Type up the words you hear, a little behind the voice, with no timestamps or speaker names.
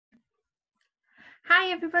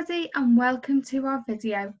Hi everybody and welcome to our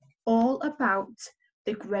video all about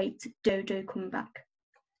the Great Dodo Comeback.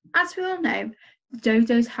 As we all know, the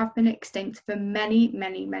dodos have been extinct for many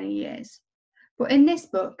years. But in this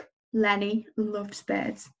book, Leni loves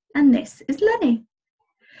birds, and this is Leni.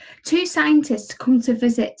 Two scientists come to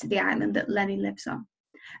visit the island that Leni lives on,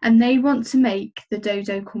 and they want to make the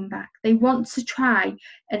dodo come back. They want to try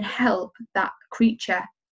and help that creature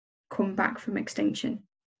come back from extinction.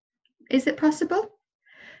 Is it possible?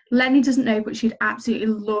 Leni doesn't know, but she'd absolutely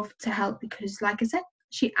love to help because, like I said,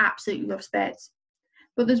 she absolutely loves birds.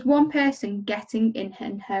 But there's one person getting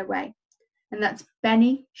in her way, and that's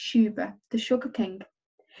Benny Shoober, the Sugar King.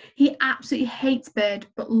 He absolutely hates birds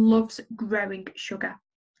but loves growing sugar.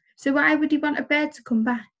 So why would he want a bird to come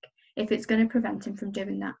back if it's going to prevent him from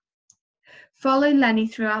doing that? Follow Leni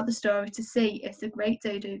throughout the story to see if the Great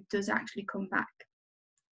Dodo does actually come back.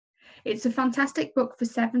 It's a fantastic book for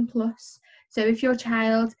 7+. So if your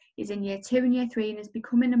child is in year 2 and year 3 and is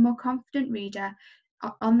becoming a more confident reader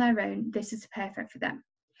on their own, this is perfect for them.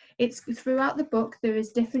 It's throughout the book, there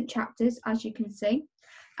is different chapters, as you can see,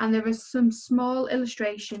 and there are some small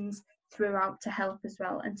illustrations throughout to help as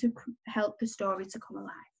well and to help the story to come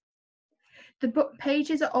alive. The book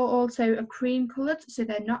pages are also a cream coloured, so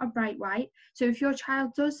they're not a bright white. So if your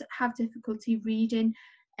child does have difficulty reading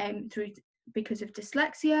because of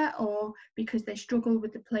dyslexia or because they struggle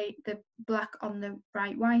with the black on the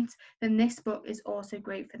bright white, then this book is also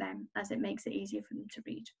great for them as it makes it easier for them to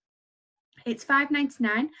read. It's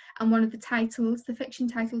 $5.99 and one of the titles, the fiction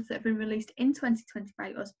titles that have been released in 2020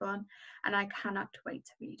 by Usborne, and I cannot wait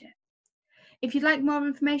to read it. If you'd like more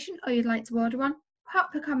information or you'd like to order one,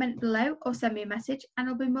 pop a comment below or send me a message and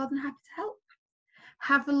I'll be more than happy to help.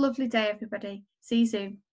 Have a lovely day, everybody. See you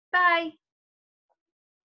soon. Bye.